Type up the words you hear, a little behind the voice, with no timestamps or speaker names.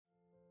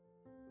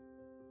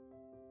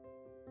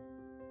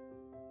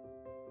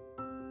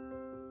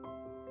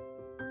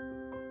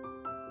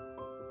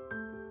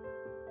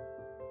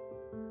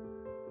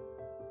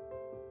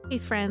Hey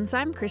friends,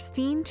 I'm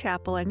Christine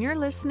Chappell, and you're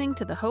listening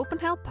to the Hope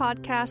and Help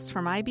podcast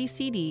from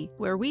IBCD,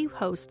 where we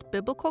host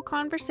biblical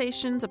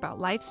conversations about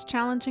life's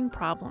challenging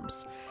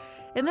problems.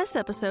 In this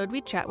episode,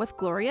 we chat with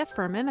Gloria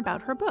Furman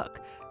about her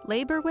book,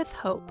 Labor with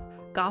Hope,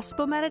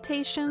 Gospel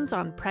Meditations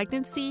on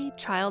Pregnancy,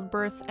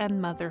 Childbirth,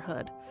 and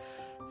Motherhood.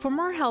 For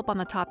more help on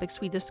the topics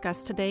we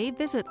discussed today,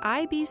 visit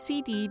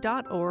ibcd.org/hope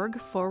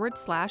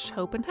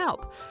and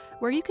help,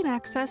 where you can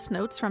access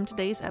notes from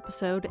today's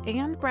episode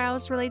and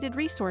browse related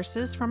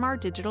resources from our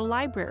digital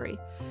library.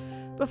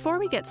 Before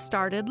we get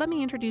started, let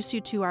me introduce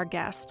you to our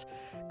guest.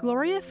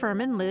 Gloria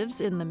Furman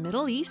lives in the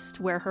Middle East,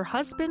 where her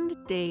husband,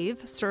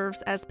 Dave,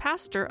 serves as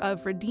pastor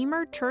of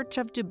Redeemer Church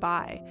of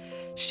Dubai.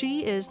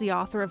 She is the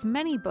author of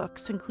many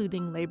books,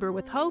 including Labor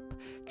with Hope,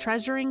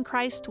 Treasuring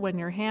Christ When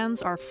Your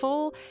Hands Are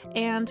Full,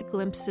 and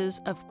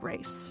Glimpses of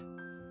Grace.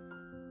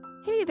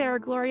 Hey there,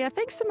 Gloria.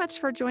 Thanks so much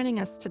for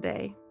joining us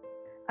today.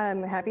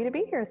 I'm happy to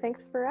be here.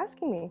 Thanks for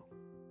asking me.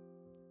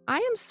 I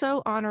am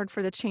so honored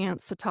for the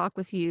chance to talk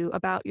with you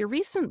about your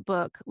recent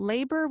book,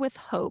 Labor with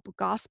Hope,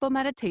 Gospel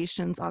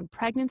Meditations on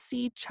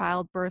Pregnancy,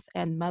 Childbirth,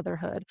 and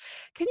Motherhood.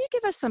 Can you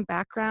give us some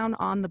background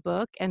on the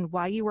book and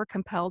why you were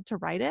compelled to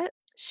write it?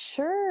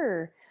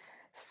 Sure.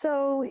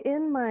 So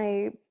in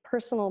my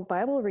personal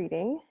Bible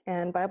reading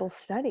and Bible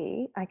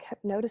study, I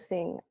kept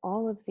noticing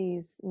all of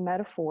these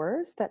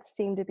metaphors that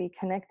seem to be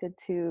connected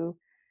to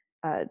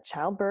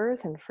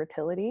childbirth and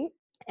fertility.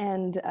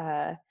 And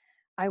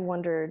I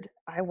wonder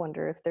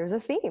if there's a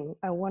theme.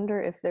 I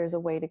wonder if there's a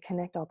way to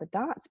connect all the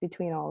dots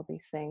between all of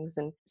these things.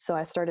 And so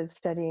I started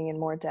studying in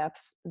more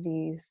depth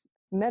these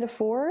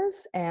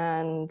metaphors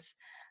and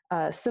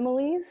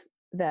similes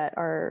that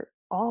are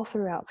all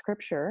throughout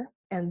Scripture.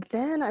 And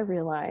then I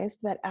realized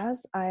that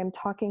as I'm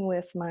talking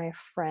with my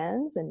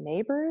friends and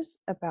neighbors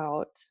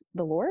about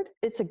the Lord,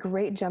 it's a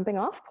great jumping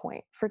off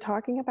point for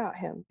talking about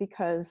Him,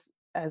 because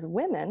as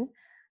women,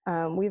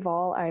 we've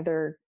all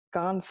either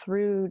gone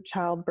through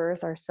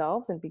childbirth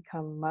ourselves and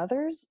become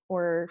mothers,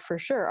 or for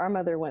sure our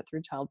mother went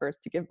through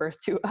childbirth to give birth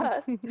to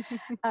us.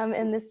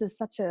 And this is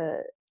such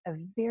a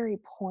very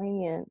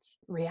poignant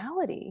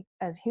reality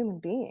as human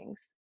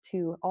beings,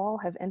 to all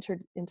have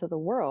entered into the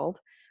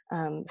world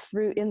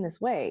through in this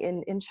way,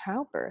 in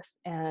childbirth.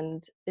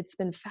 And it's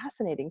been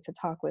fascinating to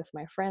talk with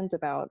my friends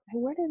about, hey,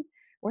 where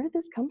did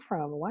this come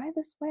from? Why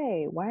this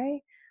way?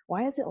 Why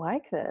is it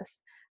like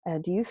this?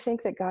 Do you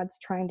think that God's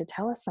trying to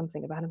tell us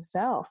something about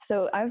Himself?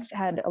 So I've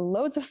had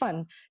loads of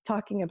fun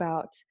talking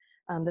about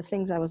the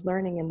things I was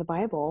learning in the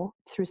Bible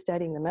through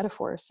studying the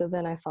metaphors. So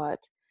then I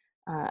thought,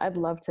 I'd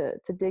love to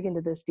dig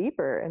into this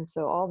deeper. And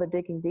so all the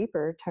digging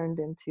deeper turned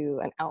into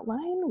an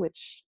outline,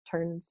 which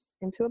turns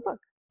into a book.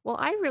 Well,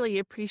 I really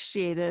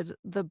appreciated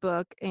the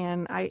book,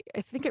 and I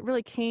think it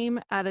really came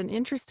at an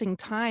interesting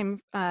time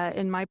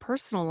in my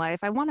personal life.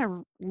 I want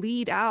to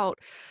lead out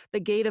the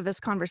gate of this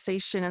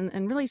conversation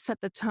and really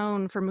set the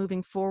tone for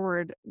moving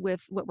forward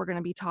with what we're going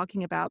to be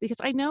talking about,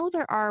 because I know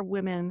there are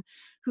women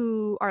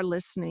who are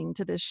listening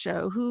to this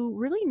show who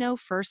really know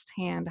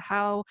firsthand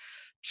how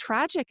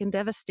tragic and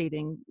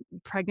devastating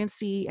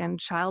pregnancy and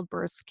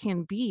childbirth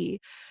can be.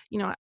 You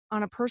know,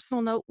 on a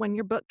personal note, when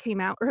your book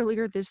came out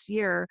earlier this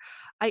year,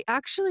 I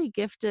actually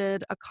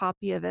gifted a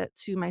copy of it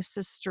to my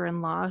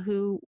sister-in-law,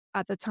 who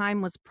at the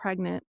time was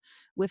pregnant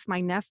with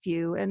my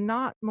nephew. And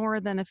not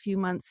more than a few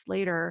months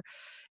later,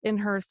 in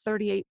her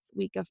 38th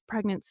week of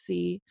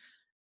pregnancy,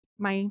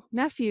 my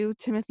nephew,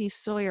 Timothy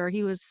Sawyer,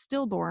 he was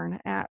stillborn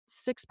at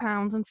 6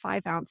 pounds and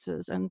 5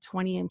 ounces and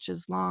 20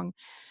 inches long.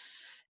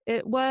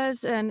 It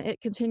was, and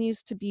it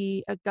continues to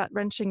be, a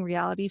gut-wrenching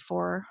reality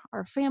for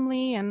our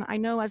family. And I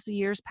know as the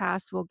years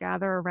pass, we'll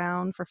gather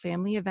around for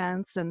family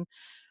events, and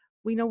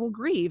we know we'll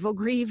grieve. We'll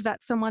grieve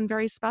that someone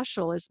very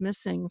special is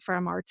missing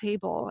from our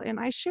table. And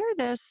I share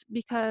this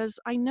because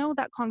I know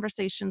that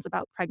conversations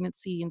about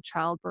pregnancy and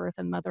childbirth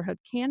and motherhood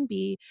can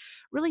be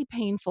really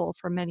painful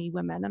for many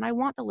women. And I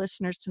want the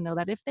listeners to know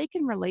that if they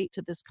can relate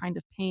to this kind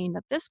of pain,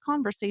 that this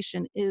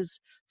conversation is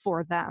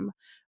for them.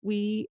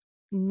 We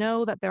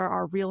know that there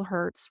are real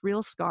hurts,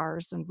 real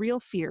scars, and real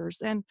fears,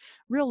 and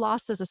real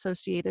losses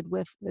associated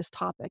with this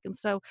topic. And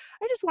so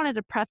I just wanted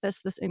to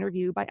preface this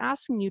interview by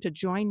asking you to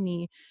join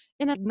me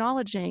in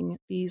acknowledging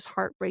these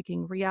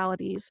heartbreaking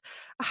realities.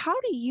 How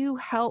do you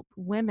help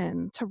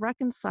women to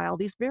reconcile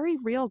these very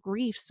real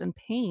griefs and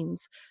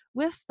pains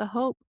with the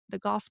hope the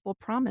gospel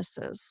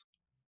promises?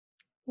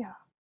 Yeah,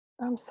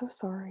 I'm so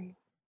sorry.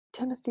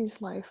 Timothy's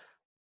life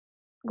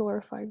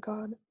glorified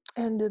God,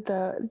 and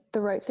the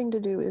right thing to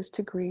do is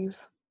to grieve.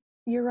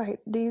 You're right.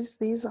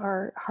 These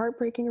are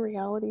heartbreaking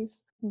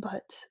realities,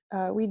 but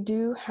we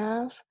do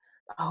have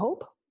a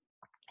hope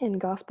in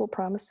gospel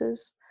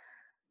promises,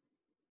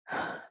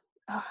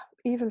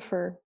 even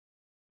for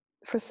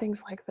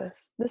things like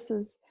this. This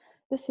is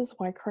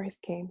why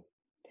Christ came,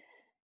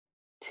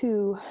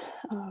 to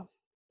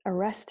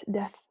arrest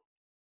death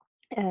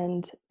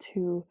and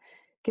to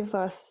give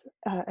us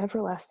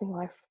everlasting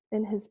life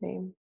in His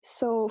name.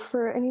 So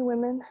for any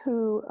women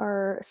who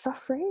are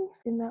suffering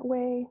in that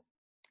way,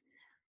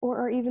 or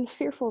are even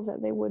fearful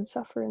that they would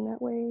suffer in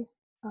that way,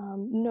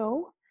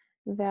 know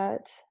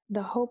that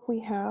the hope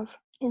we have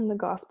in the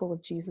gospel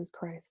of Jesus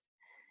Christ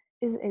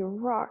is a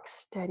rock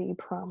steady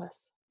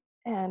promise.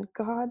 And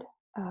God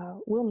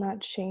will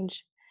not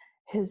change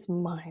his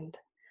mind.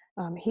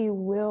 He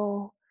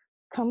will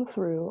come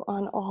through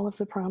on all of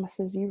the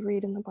promises you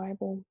read in the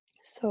Bible.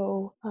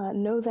 So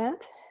know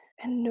that,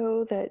 and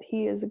know that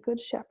he is a good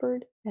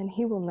shepherd and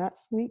he will not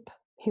sleep.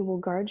 He will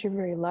guard your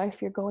very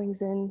life, your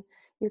goings in,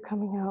 your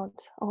coming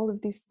out, all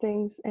of these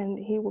things, and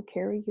he will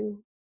carry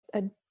you.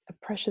 A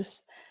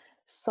precious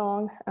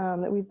song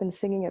that we've been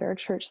singing at our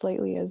church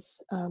lately, as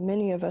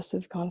many of us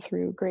have gone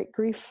through great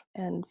grief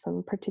and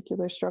some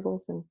particular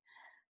struggles, and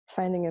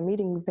finding a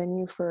meeting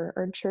venue for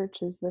our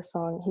church, is the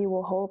song "He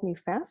Will Hold Me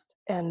Fast."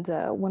 And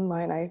one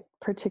line I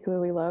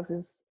particularly love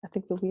is, I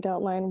think, the lead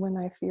out line: "When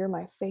I fear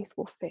my faith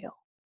will fail,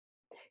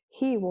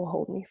 he will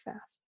hold me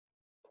fast."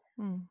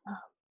 Mm. Uh,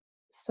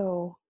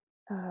 so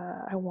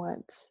I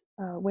want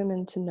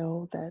women to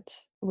know that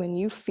when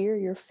you fear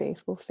your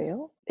faith will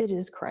fail, it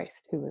is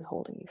Christ who is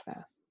holding you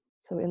fast.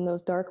 So in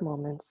those dark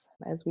moments,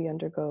 as we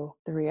undergo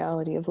the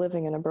reality of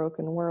living in a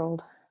broken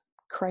world,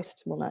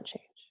 Christ will not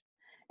change.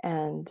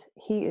 And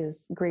he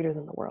is greater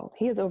than the world.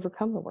 He has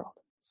overcome the world.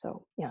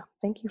 So yeah,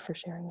 thank you for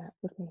sharing that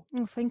with me.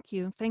 Well, thank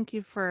you. Thank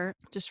you for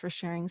just for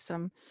sharing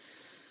some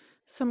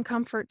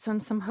comforts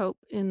and some hope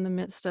in the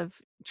midst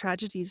of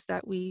tragedies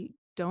that we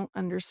don't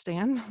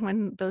understand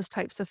when those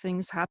types of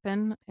things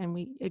happen. And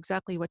we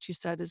exactly what you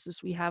said is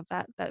we have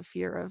that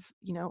fear of,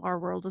 our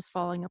world is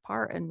falling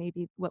apart and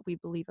maybe what we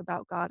believe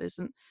about God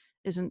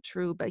isn't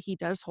true, but he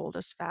does hold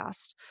us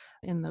fast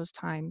in those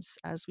times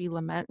as we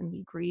lament and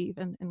we grieve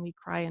and we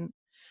cry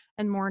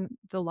and mourn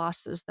the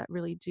losses that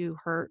really do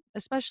hurt,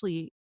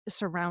 especially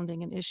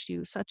surrounding an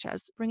issue such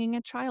as bringing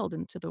a child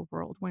into the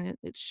world when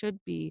it should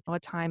be a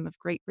time of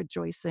great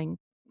rejoicing.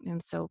 And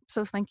so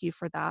thank you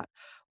for that.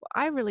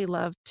 I really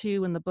love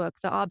too in the book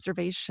the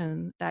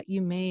observation that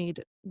you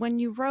made when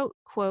you wrote,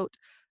 quote,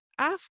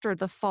 after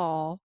the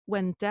fall,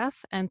 when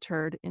death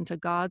entered into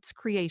God's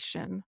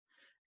creation,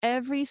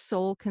 every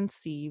soul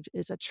conceived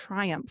is a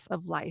triumph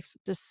of life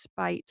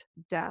despite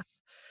death.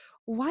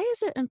 Why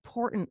is it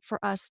important for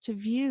us to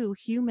view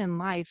human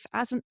life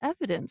as an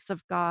evidence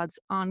of God's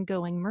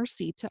ongoing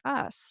mercy to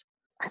us?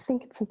 I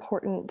think it's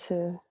important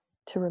to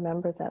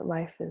remember that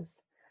life is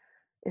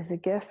a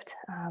gift,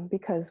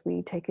 because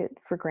we take it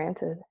for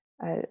granted.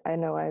 I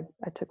know I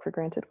took for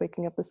granted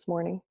waking up this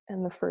morning,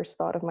 and the first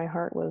thought of my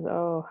heart was,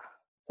 oh,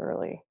 it's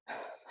early.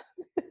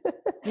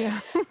 Yeah.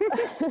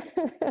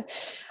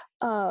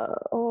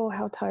 Oh,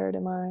 how tired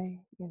am I?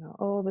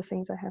 Oh, the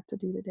things I have to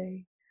do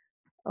today.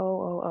 Oh,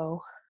 oh,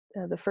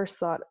 oh. The first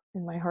thought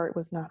in my heart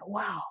was not,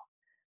 wow,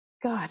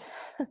 God,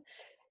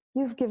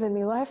 you've given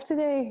me life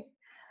today.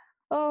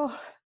 Oh,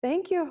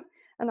 thank you.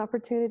 An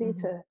opportunity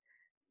Mhm.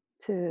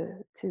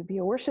 to be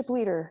a worship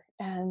leader,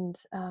 and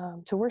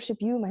to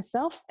worship you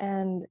myself,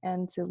 and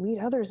to lead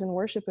others in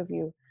worship of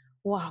you.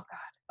 Wow,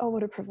 God, oh,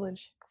 what a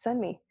privilege.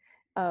 Send me.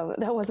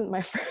 That wasn't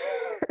my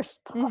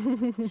first thought.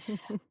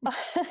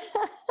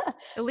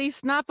 At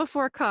least not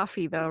before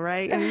coffee, though,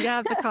 right? I mean, you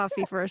have the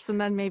coffee first,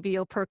 and then maybe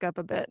you'll perk up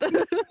a bit.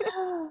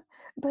 Yeah,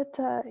 but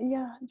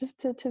yeah, just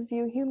to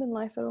view human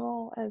life at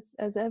all as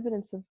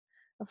evidence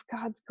of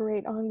God's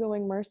great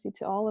ongoing mercy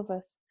to all of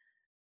us.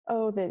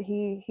 Oh, that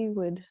he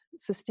would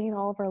sustain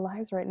all of our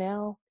lives right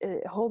now,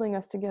 holding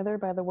us together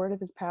by the word of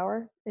his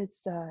power.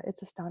 It's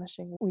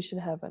astonishing. We should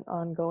have an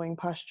ongoing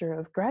posture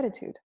of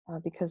gratitude,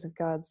 because of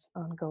God's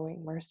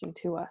ongoing mercy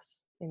to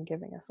us in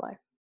giving us life.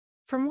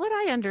 From what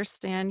I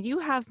understand, you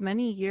have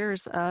many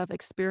years of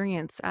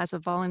experience as a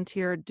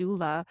volunteer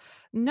doula.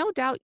 No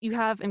doubt you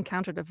have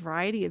encountered a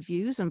variety of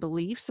views and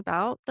beliefs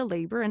about the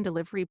labor and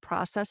delivery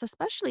process,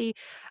 especially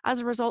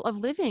as a result of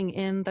living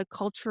in the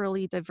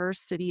culturally diverse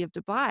city of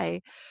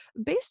Dubai.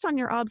 Based on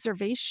your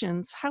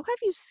observations, how have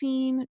you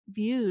seen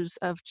views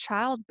of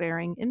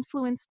childbearing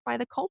influenced by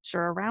the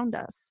culture around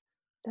us?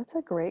 That's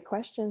a great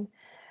question.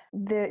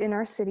 In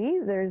our city,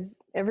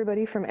 there's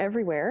everybody from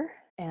everywhere.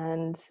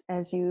 And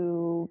as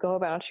you go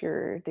about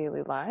your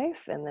daily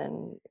life and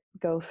then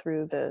go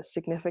through the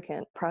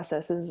significant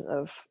processes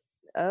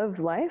of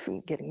life,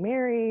 and getting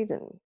married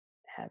and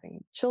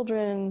having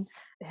children,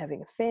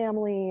 having a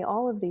family,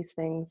 all of these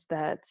things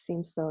that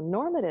seem so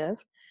normative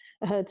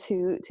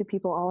to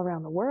people all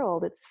around the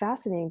world, it's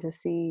fascinating to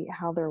see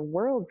how their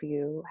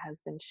worldview has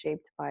been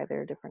shaped by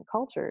their different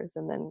cultures.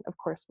 And then, of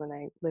course, when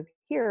I live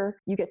here,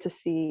 you get to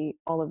see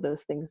all of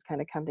those things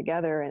kind of come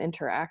together and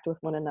interact with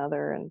one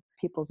another, and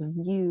people's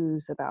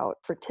views about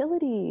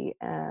fertility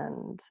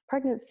and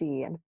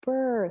pregnancy and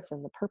birth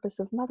and the purpose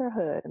of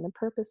motherhood and the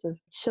purpose of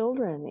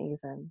children,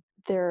 even.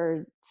 There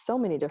are so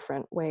many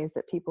different ways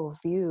that people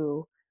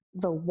view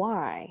the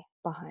why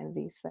behind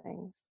these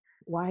things.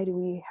 Why do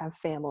we have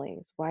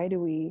families? Why do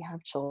we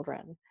have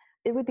children?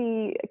 It would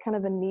be kind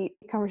of a neat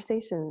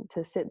conversation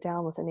to sit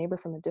down with a neighbor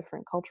from a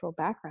different cultural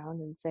background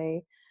and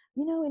say,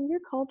 in your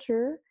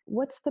culture,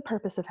 what's the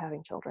purpose of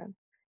having children?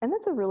 And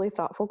that's a really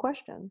thoughtful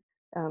question.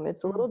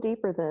 It's a little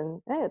deeper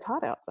than, hey, it's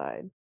hot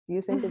outside. Do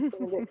you think it's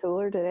going to get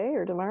cooler today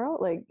or tomorrow?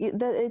 Like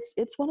that,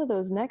 it's one of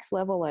those next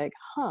level, like,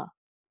 huh,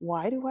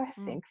 why do I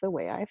Mm, think the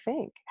way I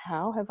think?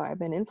 How have I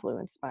been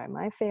influenced by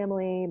my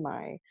family,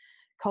 my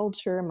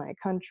culture, my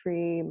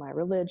country, my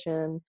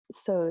religion?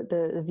 So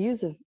the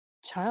views of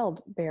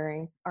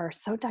childbearing are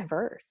so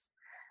diverse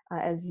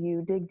as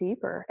you dig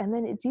deeper. And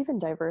then it's even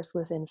diverse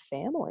within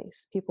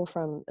families. People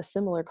from a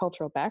similar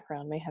cultural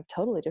background may have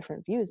totally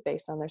different views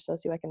based on their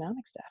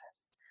socioeconomic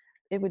status.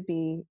 It would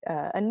be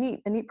a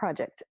neat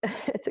project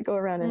to go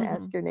around and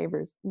ask mhm. your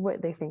neighbors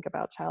what they think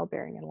about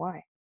childbearing and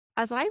why.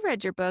 As I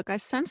read your book, I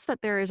sense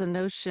that there is a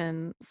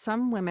notion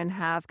some women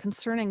have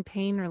concerning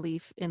pain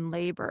relief in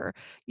labor.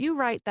 You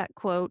write that,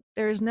 quote,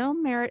 there is no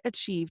merit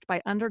achieved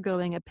by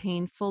undergoing a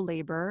painful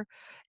labor,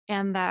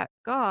 and that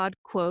God,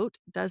 quote,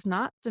 does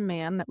not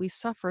demand that we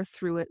suffer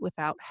through it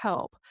without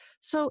help.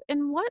 So,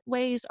 in what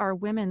ways are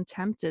women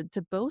tempted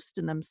to boast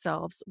in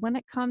themselves when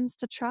it comes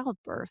to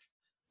childbirth?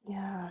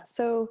 Yeah.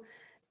 So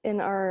in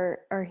our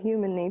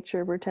human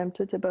nature, we're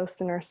tempted to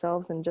boast in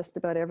ourselves in just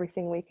about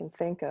everything we can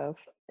think of,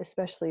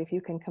 especially if you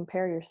can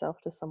compare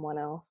yourself to someone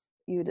else.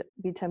 You'd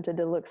be tempted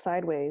to look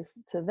sideways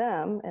to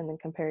them and then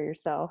compare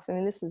yourself. I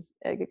mean,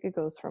 it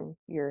goes from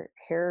your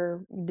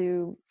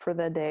hairdo for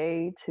the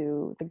day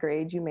to the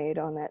grade you made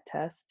on that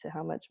test to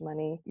how much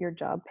money your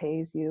job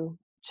pays you.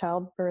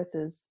 Childbirth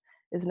is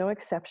no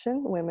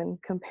exception. Women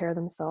compare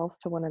themselves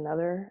to one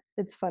another.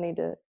 It's funny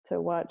to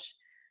watch.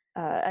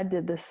 I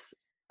did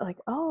this, like,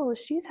 oh,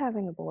 she's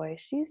having a boy,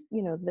 she's,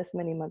 this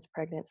many months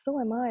pregnant, so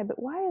am I,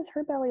 but why is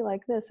her belly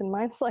like this and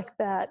mine's like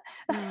that?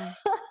 Mm,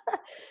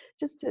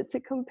 Just to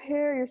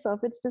compare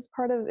yourself, it's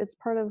part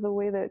of the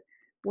way that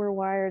we're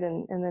wired,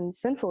 and then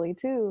sinfully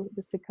too,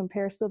 just to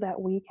compare so that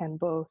we can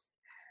boast.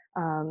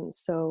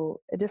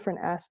 So different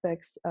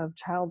aspects of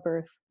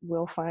childbirth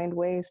will find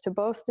ways to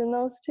boast in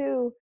those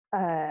too.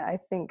 I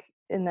think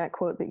in that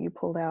quote that you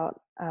pulled out,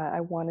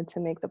 I wanted to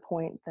make the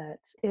point that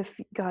if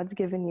God's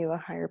given you a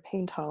higher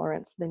pain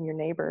tolerance than your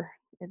neighbor,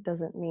 it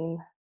doesn't mean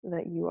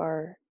that you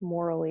are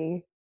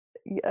morally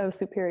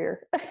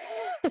superior.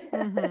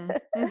 mhm.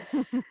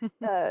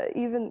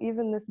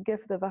 Even this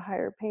gift of a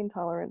higher pain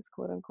tolerance,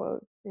 quote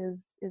unquote,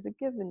 is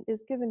given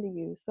to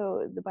you.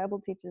 So the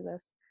Bible teaches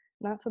us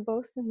not to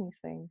boast in these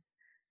things.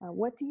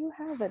 What do you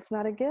have that's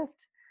not a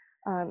gift?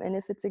 And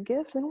if it's a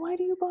gift, then why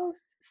do you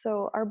boast?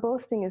 So our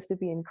boasting is to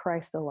be in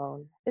Christ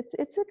alone. It's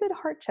a good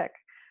heart check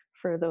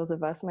for those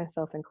of us,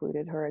 myself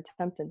included, who are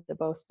tempted to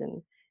boast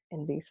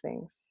in these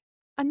things.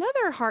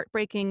 Another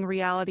heartbreaking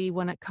reality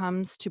when it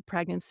comes to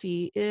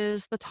pregnancy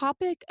is the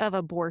topic of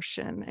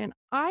abortion. And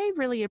I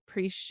really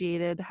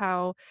appreciated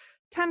how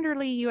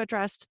tenderly you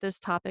addressed this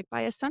topic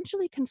by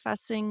essentially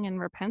confessing and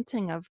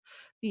repenting of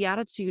the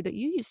attitude that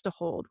you used to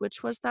hold,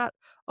 which was that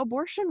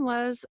abortion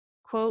was,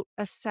 quote,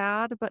 a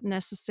sad but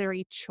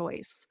necessary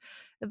choice.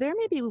 There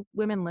may be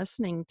women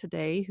listening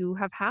today who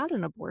have had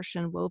an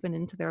abortion woven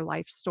into their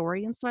life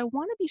story. And so I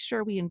want to be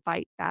sure we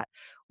invite that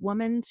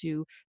woman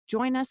to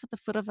join us at the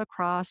foot of the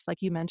cross,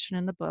 like you mentioned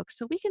in the book,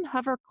 so we can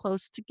hover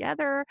close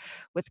together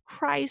with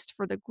Christ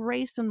for the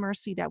grace and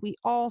mercy that we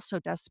all so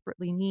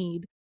desperately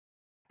need.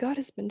 God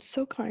has been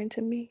so kind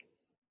to me.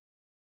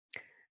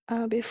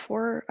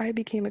 Before I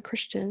became a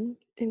Christian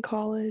in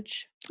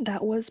college,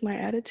 that was my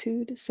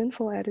attitude,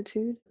 sinful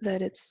attitude,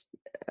 that it's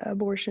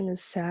abortion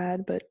is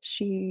sad, but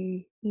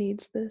she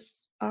needs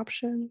this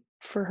option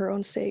for her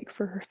own sake,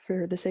 for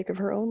the sake of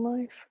her own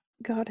life.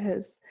 God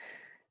has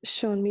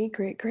shown me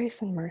great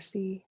grace and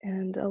mercy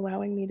and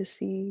allowing me to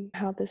see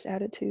how this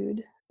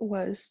attitude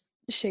was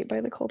shaped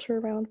by the culture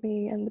around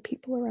me and the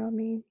people around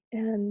me,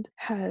 and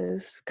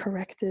has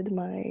corrected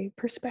my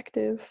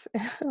perspective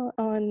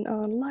on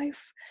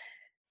life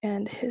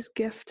and his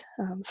gift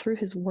through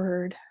his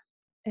word,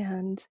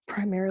 and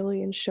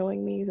primarily in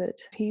showing me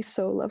that he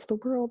so loved the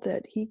world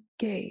that he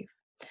gave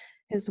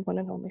his one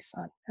and only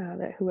son,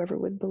 that whoever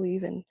would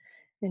believe in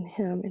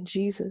him, in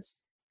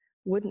Jesus,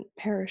 wouldn't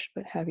perish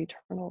but have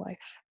eternal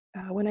life.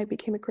 When I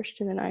became a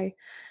Christian and I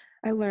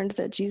learned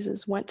that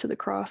Jesus went to the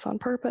cross on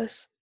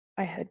purpose,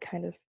 I had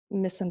kind of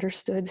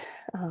misunderstood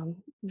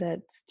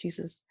that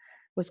Jesus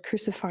was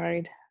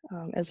crucified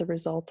as a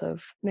result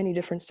of many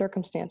different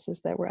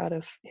circumstances that were out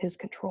of his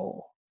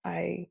control.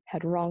 I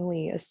had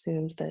wrongly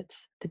assumed that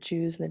the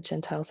Jews and the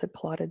Gentiles had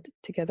plotted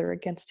together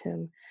against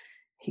him.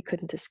 He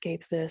couldn't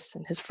escape this,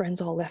 and his friends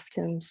all left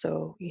him,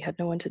 so he had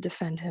no one to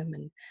defend him.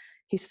 And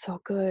he's so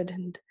good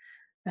and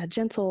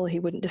gentle, he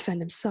wouldn't defend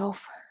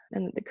himself,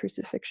 and that the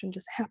crucifixion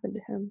just happened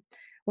to him.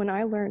 When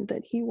I learned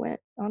that he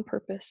went on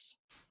purpose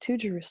to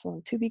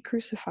Jerusalem to be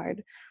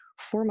crucified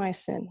for my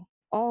sin,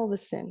 all the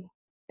sin,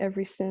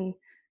 every sin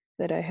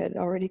that I had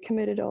already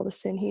committed, all the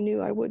sin he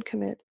knew I would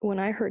commit, when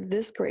I heard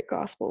this great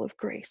gospel of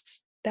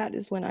grace, that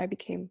is when I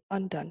became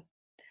undone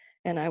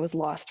and I was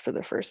lost for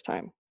the first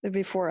time.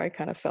 Before, I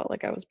kind of felt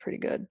like I was pretty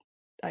good.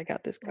 I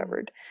got this Mm.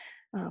 covered.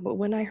 But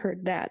when I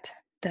heard that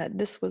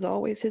this was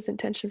always his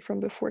intention from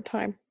before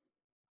time,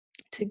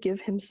 to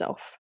give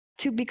himself,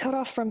 to be cut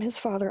off from his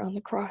Father on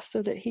the cross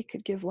so that he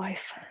could give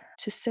life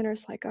to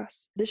sinners like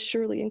us. This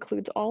surely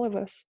includes all of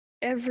us.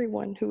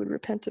 everyone who would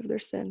repent of their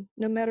sin,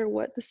 no matter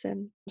what the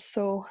sin.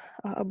 So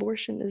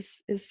abortion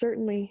is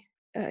certainly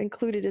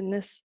included in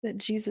this, that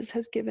Jesus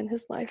has given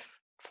his life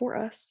for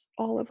us,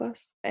 all of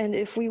us. And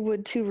if we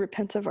would too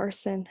repent of our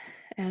sin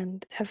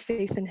and have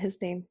faith in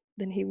his name,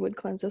 then he would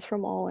cleanse us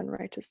from all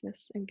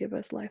unrighteousness and give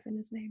us life in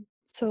his name.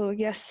 So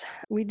yes,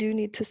 we do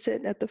need to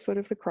sit at the foot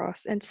of the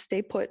cross and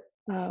stay put.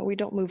 We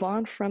don't move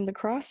on from the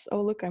cross.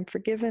 Oh, look, I'm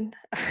forgiven.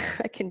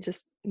 I can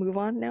just move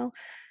on now.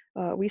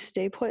 We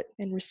stay put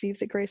and receive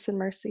the grace and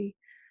mercy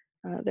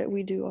that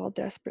we do all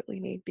desperately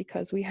need,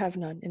 because we have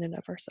none in and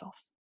of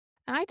ourselves.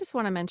 I just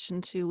want to mention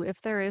too,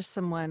 if there is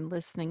someone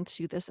listening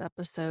to this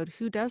episode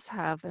who does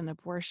have an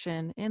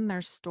abortion in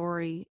their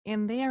story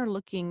and they are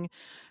looking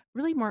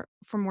really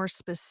more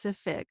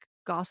specific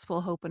gospel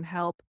hope and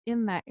help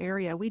in that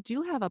area, we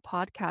do have a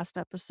podcast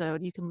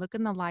episode. You can look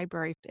in the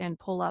library and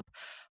pull up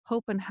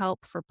Hope and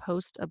Help for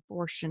Post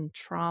Abortion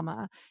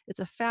Trauma.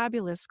 It's a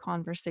fabulous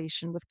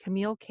conversation with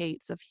Camille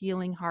Cates of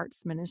Healing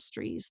Hearts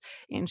Ministries,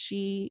 and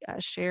she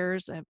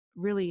shares a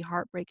really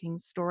heartbreaking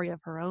story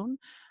of her own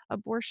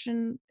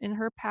abortion in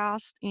her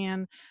past,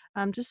 and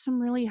just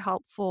some really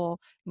helpful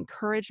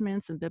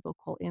encouragements and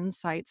biblical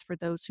insights for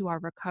those who are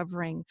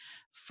recovering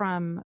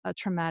from a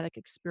traumatic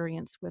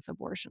experience with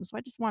abortion. So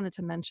I just wanted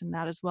to mention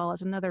that as well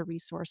as another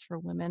resource for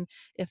women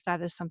if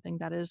that is something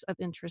that is of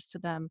interest to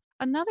them.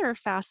 Another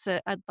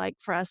facet I'd like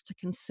for us to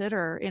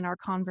consider in our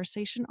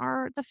conversation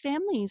are the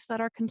families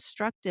that are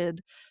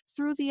constructed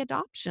through the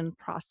adoption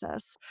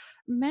process.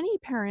 Many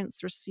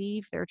parents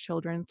receive their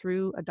children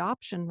through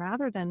adoption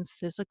rather than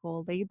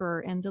physical labor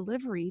and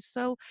delivery.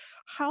 So,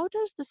 how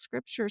does the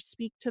scripture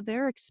speak to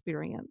their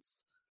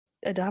experience?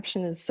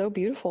 Adoption is so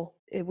beautiful.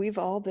 We've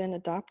all been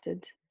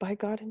adopted by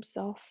God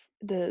himself.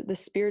 The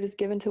Spirit is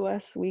given to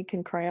us. We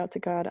can cry out to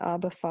God,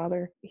 Abba,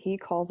 Father. He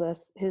calls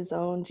us his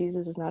own.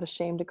 Jesus is not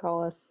ashamed to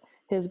call us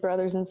his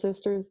brothers and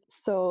sisters.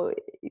 So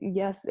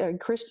yes,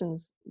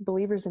 Christians,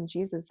 believers in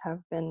Jesus, have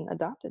been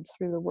adopted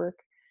through the work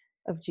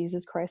of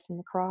Jesus Christ on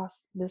the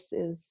cross. This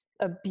is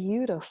a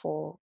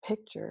beautiful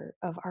picture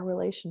of our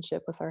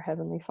relationship with our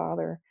Heavenly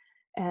Father.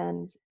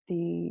 And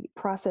the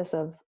process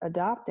of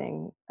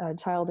adopting a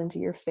child into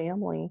your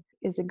family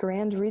is a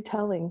grand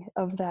retelling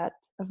of that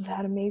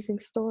amazing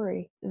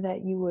story,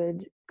 that you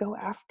would go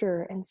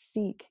after and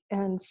seek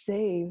and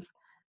save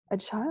a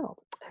child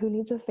who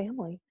needs a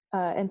family.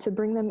 And to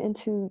bring them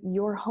into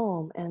your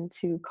home and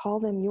to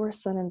call them your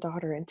son and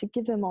daughter and to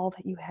give them all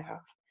that you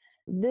have.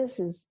 This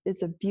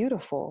is a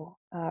beautiful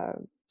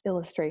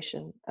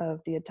illustration of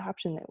the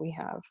adoption that we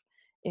have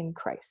in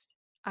Christ.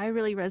 I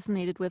really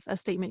resonated with a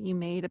statement you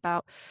made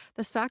about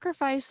the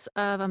sacrifice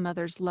of a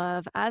mother's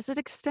love as it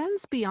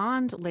extends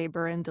beyond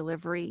labor and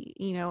delivery.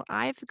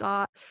 I've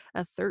got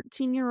a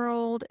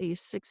 13-year-old, a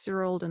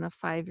 6-year-old, and a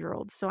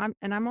 5-year-old. So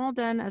I'm all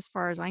done as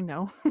far as I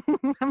know.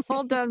 I'm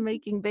all done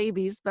making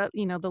babies, but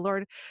the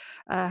Lord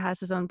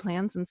has his own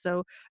plans. And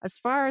so as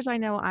far as I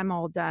know, I'm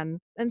all done.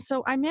 And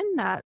so I'm in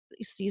that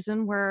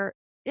season where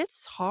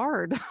it's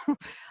hard.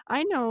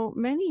 I know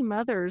many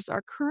mothers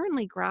are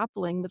currently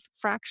grappling with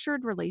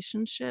fractured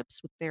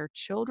relationships with their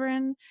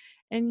children,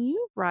 and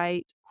you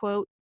write,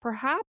 quote,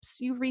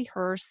 perhaps you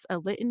rehearse a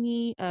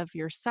litany of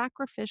your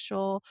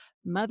sacrificial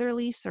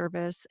motherly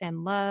service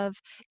and love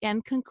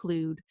and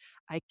conclude,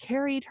 I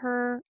carried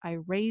her, I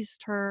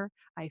raised her,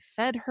 I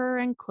fed her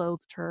and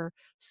clothed her,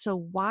 so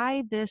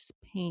why this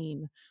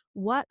pain?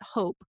 What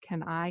hope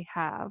can I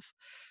have?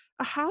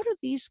 How do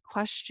these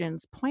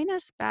questions point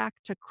us back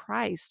to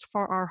Christ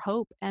for our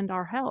hope and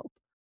our help?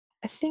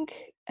 I think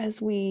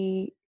as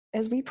we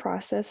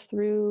process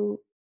through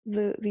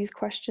these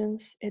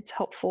questions, it's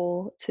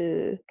helpful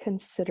to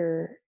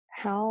consider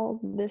how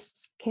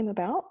this came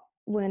about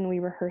when we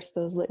rehearse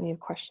those litany of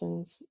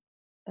questions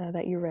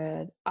that you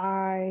read.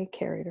 I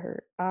carried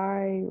her.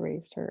 I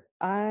raised her.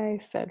 I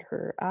fed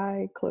her.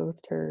 I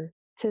clothed her.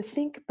 To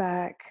think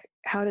back,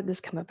 how did this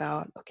come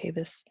about? Okay,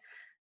 this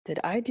did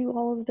I do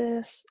all of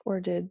this,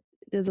 or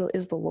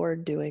is the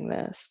Lord doing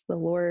this? The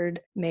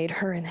Lord made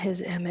her in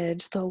his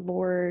image. The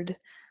Lord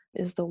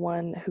is the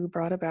one who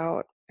brought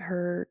about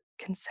her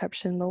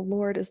conception. The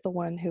Lord is the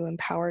one who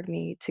empowered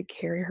me to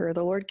carry her.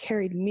 The Lord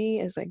carried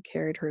me as I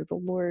carried her. The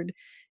Lord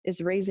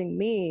is raising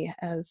me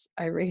as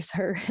I raise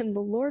her, and the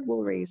Lord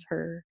will raise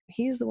her.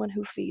 He's the one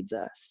who feeds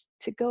us.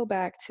 To go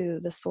back to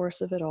the source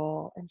of it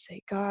all and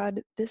say, God,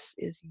 this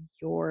is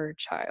your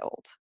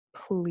child.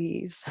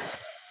 Please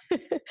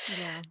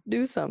Yeah.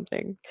 do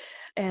something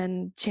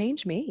and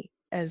change me.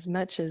 As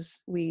much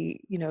as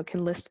we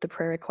can list the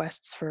prayer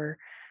requests for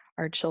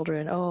our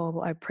children. Oh,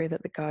 well, I pray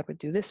that the God would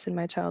do this in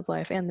my child's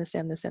life, and this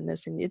and this and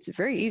this. And it's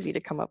very easy to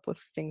come up with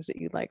things that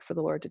you'd like for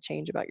the Lord to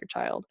change about your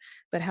child.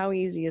 But how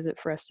easy is it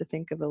for us to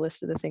think of a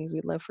list of the things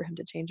we'd love for him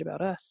to change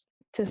about us?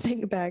 To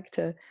think back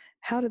to,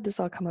 how did this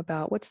all come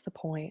about? What's the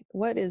point?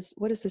 What is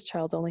this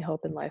child's only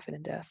hope in life and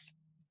in death?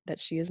 That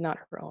she is not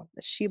her own,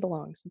 that she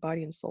belongs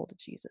body and soul to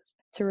Jesus.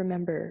 To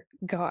remember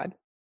God,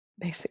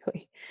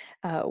 basically,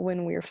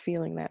 when we're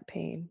feeling that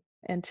pain,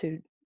 and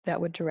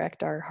that would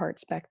direct our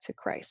hearts back to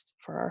Christ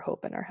for our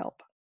hope and our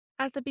help.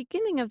 At the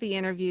beginning of the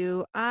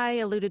interview, I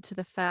alluded to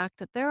the fact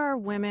that there are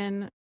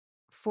women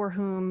for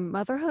whom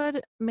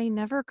motherhood may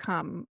never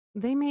come.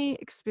 They may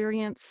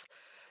experience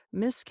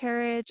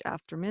miscarriage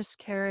after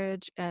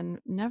miscarriage and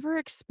never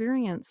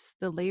experience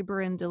the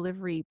labor and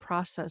delivery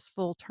process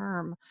full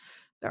term.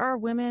 There are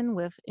women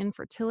with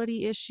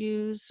infertility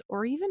issues,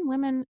 or even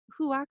women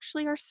who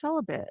actually are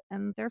celibate,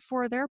 and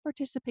therefore their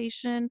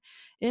participation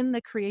in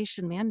the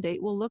creation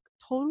mandate will look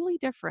totally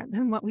different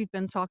than what we've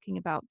been talking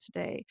about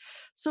today.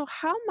 So,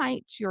 how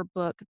might your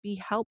book be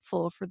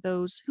helpful for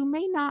those who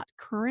may not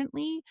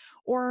currently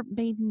or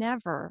may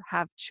never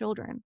have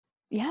children?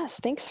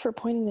 Yes, thanks for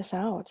pointing this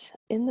out.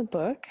 In the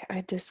book,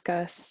 I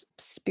discuss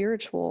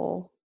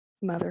spiritual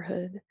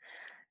motherhood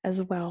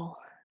as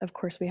well. Of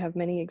course, we have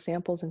many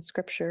examples in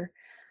scripture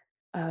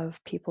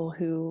of people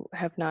who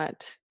have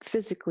not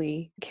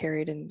physically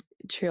carried and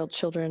trailed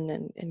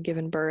children and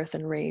given birth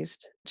and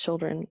raised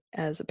children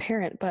as a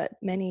parent, but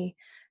many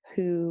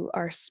who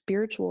are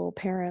spiritual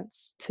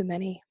parents to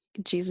many.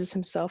 Jesus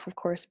himself, of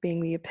course,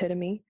 being the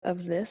epitome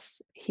of this,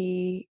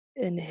 he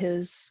in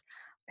his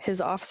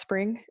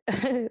offspring,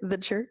 the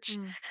church.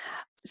 Mm.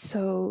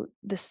 So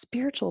the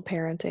spiritual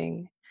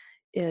parenting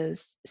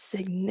is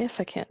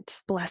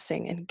significant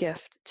blessing and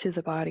gift to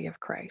the body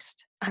of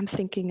Christ. I'm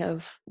thinking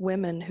of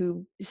women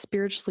who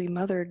spiritually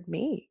mothered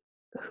me,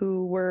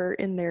 who were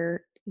in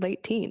their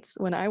late teens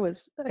when I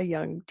was a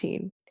young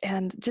teen.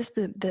 And just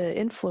the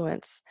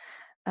influence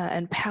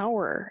and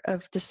power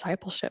of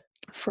discipleship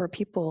for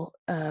people,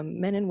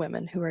 men and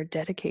women who are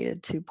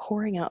dedicated to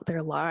pouring out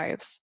their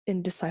lives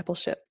in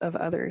discipleship of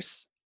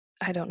others.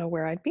 I don't know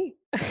where I'd be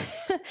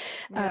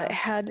Yeah.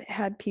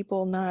 had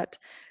people not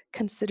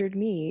considered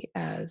me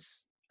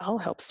as I'll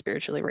help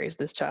spiritually raise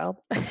this child.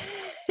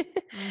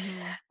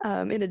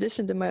 Hmm. In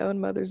addition to my own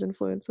mother's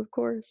influence, of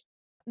course.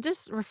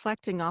 Just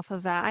reflecting off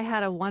of that, I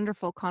had a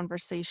wonderful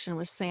conversation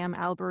with Sam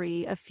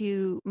Albury a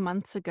few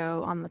months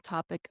ago on the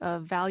topic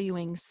of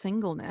valuing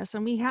singleness,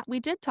 and we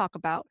did talk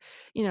about,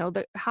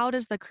 the how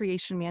does the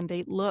creation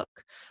mandate look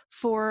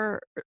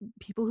for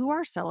people who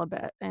are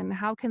celibate, and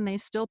how can they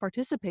still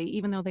participate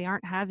even though they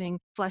aren't having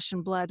flesh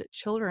and blood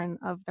children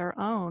of their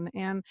own?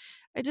 And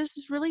it just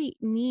is really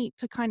neat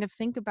to kind of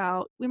think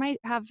about. We might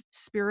have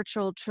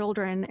spiritual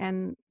children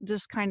and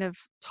just kind of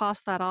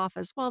toss that off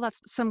as well. That's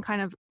some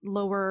kind of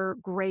lower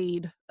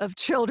grade of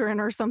children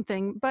or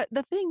something. But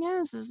the thing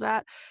is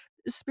that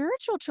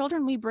spiritual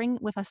children we bring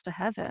with us to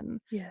heaven.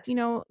 Yes.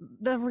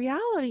 The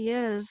reality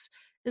is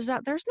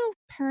that there's no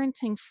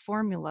parenting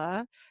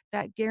formula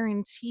that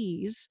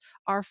guarantees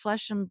our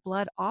flesh and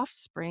blood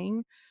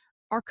offspring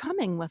are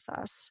coming with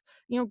us.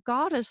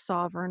 God is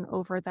sovereign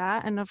over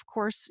that. And of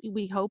course,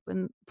 we hope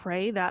and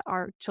pray that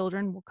our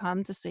children will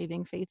come to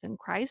saving faith in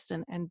Christ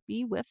and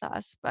be with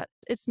us. But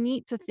it's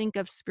neat to think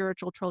of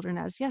spiritual children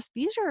as, yes,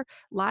 these are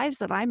lives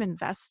that I'm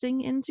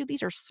investing into.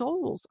 These are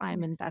souls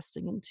I'm Yes.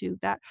 investing into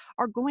that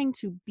are going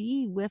to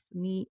be with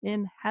me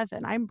in heaven.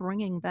 I'm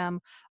bringing them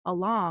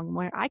along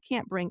where I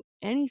can't bring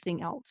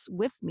anything else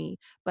with me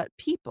but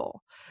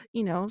people,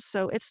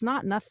 so it's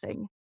not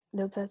nothing.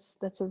 No,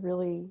 that's a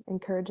really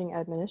encouraging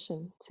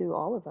admonition to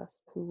all of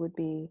us who would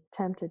be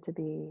tempted to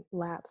be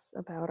lax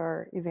about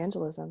our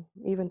evangelism,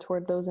 even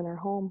toward those in our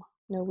home.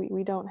 No,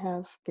 we don't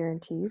have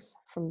guarantees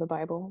from the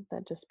Bible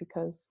that just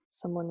because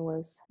someone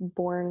was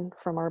born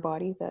from our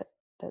body that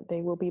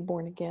they will be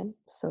born again.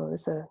 So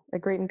it's a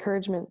great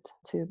encouragement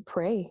to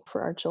pray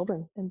for our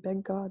children and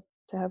beg God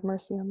to have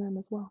mercy on them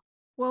as well.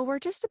 Well, we're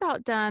just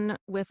about done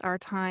with our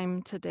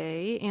time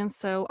today. And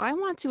so I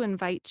want to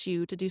invite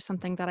you to do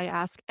something that I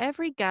ask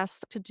every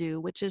guest to do,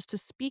 which is to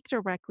speak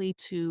directly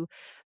to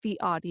the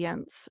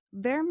audience.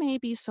 There may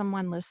be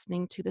someone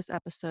listening to this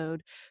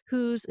episode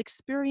whose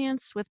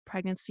experience with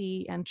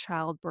pregnancy and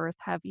childbirth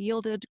have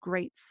yielded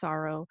great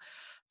sorrow.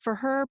 For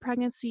her,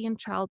 pregnancy and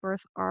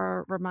childbirth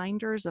are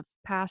reminders of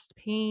past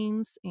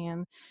pains,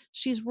 and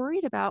she's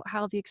worried about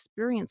how the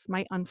experience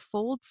might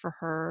unfold for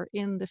her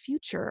in the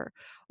future.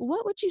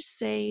 What would you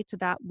say to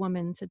that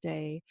woman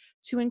today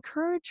to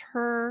encourage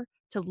her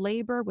to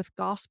labor with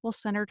gospel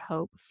centered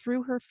hope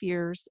through her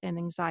fears and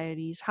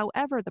anxieties,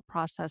 however the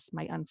process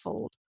might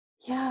unfold?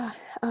 Yeah,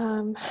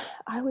 um,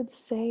 I would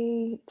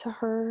say to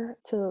her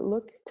to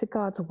look to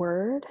God's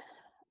word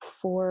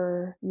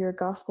for your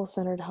gospel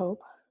centered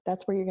hope.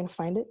 That's where you're going to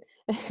find it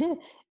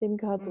in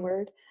God's Mm.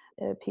 word.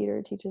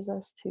 Peter teaches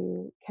us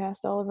to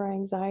cast all of our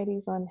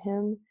anxieties on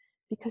Him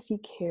because He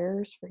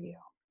cares for you.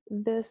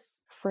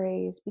 This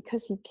phrase,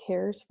 because He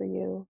cares for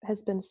you,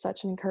 has been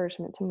such an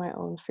encouragement to my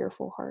own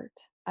fearful heart.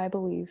 I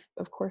believe,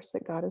 of course,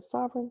 that God is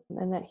sovereign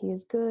and that He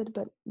is good,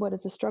 but what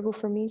is a struggle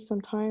for me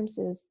sometimes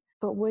is,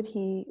 but would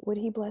He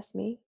bless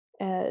me?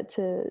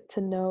 To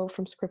know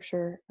from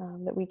Scripture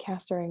that we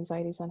cast our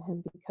anxieties on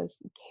Him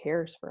because He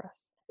cares for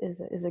us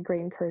is a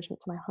great encouragement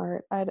to my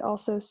heart. I'd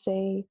also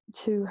say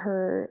to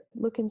her,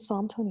 look in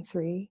Psalm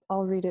 23.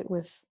 I'll read it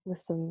with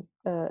some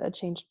a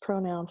changed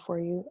pronoun for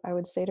you. I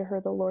would say to her,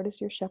 the Lord is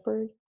your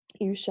shepherd;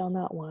 you shall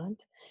not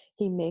want.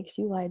 He makes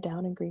you lie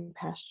down in green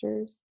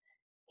pastures.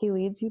 He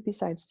leads you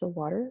beside still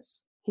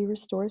waters. He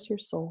restores your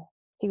soul.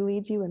 He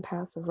leads you in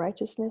paths of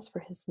righteousness for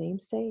his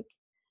name's sake.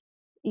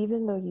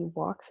 Even though you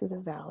walk through the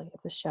valley of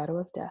the shadow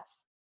of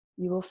death,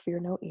 you will fear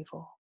no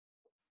evil,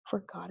 for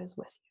God is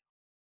with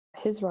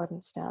you. His rod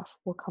and staff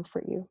will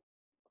comfort you.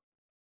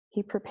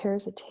 He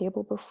prepares a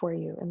table before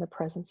you in the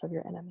presence of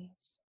your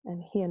enemies,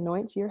 and he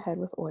anoints your head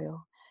with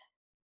oil.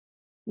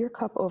 Your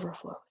cup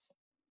overflows.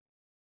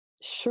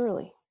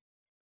 Surely,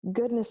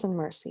 goodness and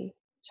mercy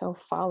shall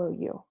follow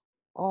you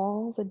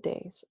all the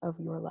days of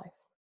your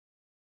life,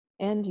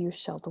 and you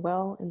shall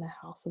dwell in the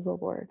house of the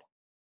Lord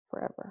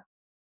forever.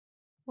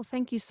 Well,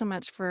 thank you so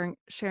much for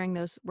sharing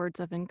those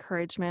words of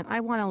encouragement. I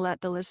want to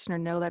let the listener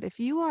know that if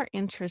you are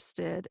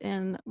interested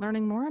in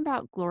learning more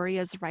about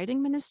Gloria's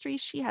writing ministry,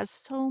 she has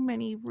so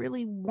many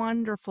really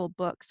wonderful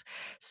books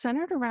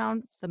centered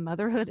around the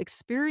motherhood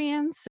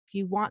experience. If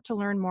you want to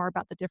learn more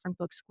about the different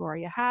books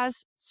Gloria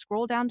has,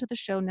 scroll down to the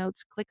show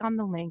notes, click on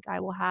the link. I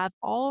will have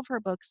all of her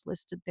books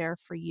listed there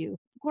for you.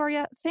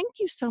 Gloria, thank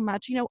you so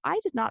much. I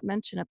did not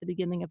mention at the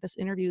beginning of this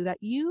interview that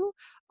you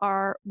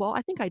are, well,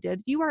 I think I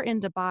did. You are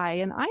in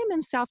Dubai and I am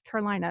in South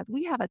Carolina.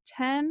 We have a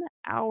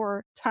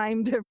 10-hour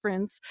time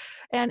difference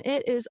and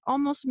it is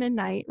almost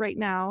midnight right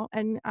now.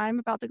 And I'm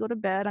about to go to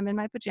bed. I'm in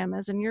my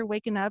pajamas and you're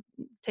waking up,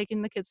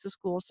 taking the kids to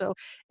school. So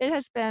it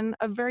has been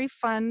a very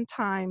fun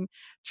time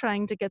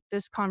trying to get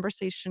this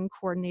conversation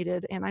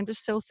coordinated. And I'm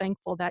just so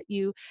thankful that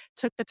you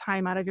took the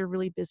time out of your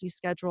really busy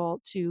schedule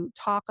to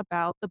talk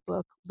about the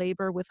book,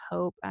 Labor with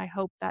Hope. I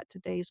hope that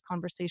today's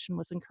conversation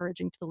was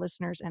encouraging to the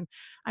listeners. And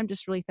I'm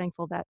just really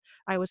thankful that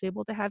I was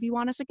able to have you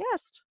on as a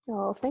guest.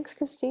 Oh, thanks,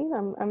 Christine.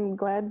 I'm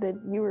glad that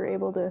you were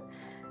able to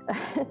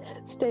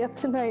stay up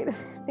tonight.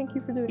 Thank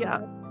you for doing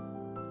that.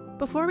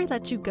 Before we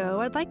let you go,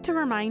 I'd like to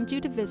remind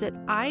you to visit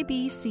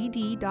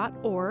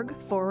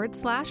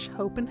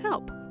ibcd.org/hope and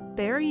help.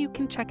 There you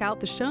can check out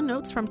the show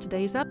notes from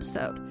today's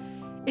episode.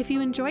 If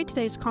you enjoyed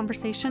today's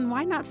conversation,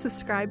 why not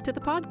subscribe to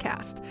the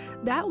podcast?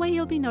 That way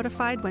you'll be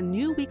notified when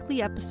new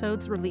weekly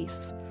episodes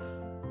release.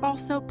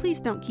 Also,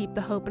 please don't keep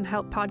the Hope and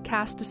Help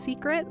podcast a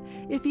secret.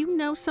 If you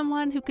know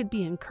someone who could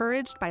be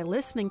encouraged by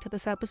listening to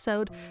this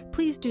episode,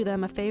 please do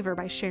them a favor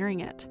by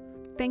sharing it.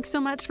 Thanks so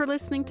much for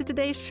listening to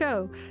today's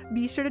show.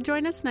 Be sure to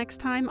join us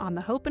next time on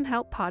the Hope and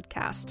Help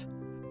podcast.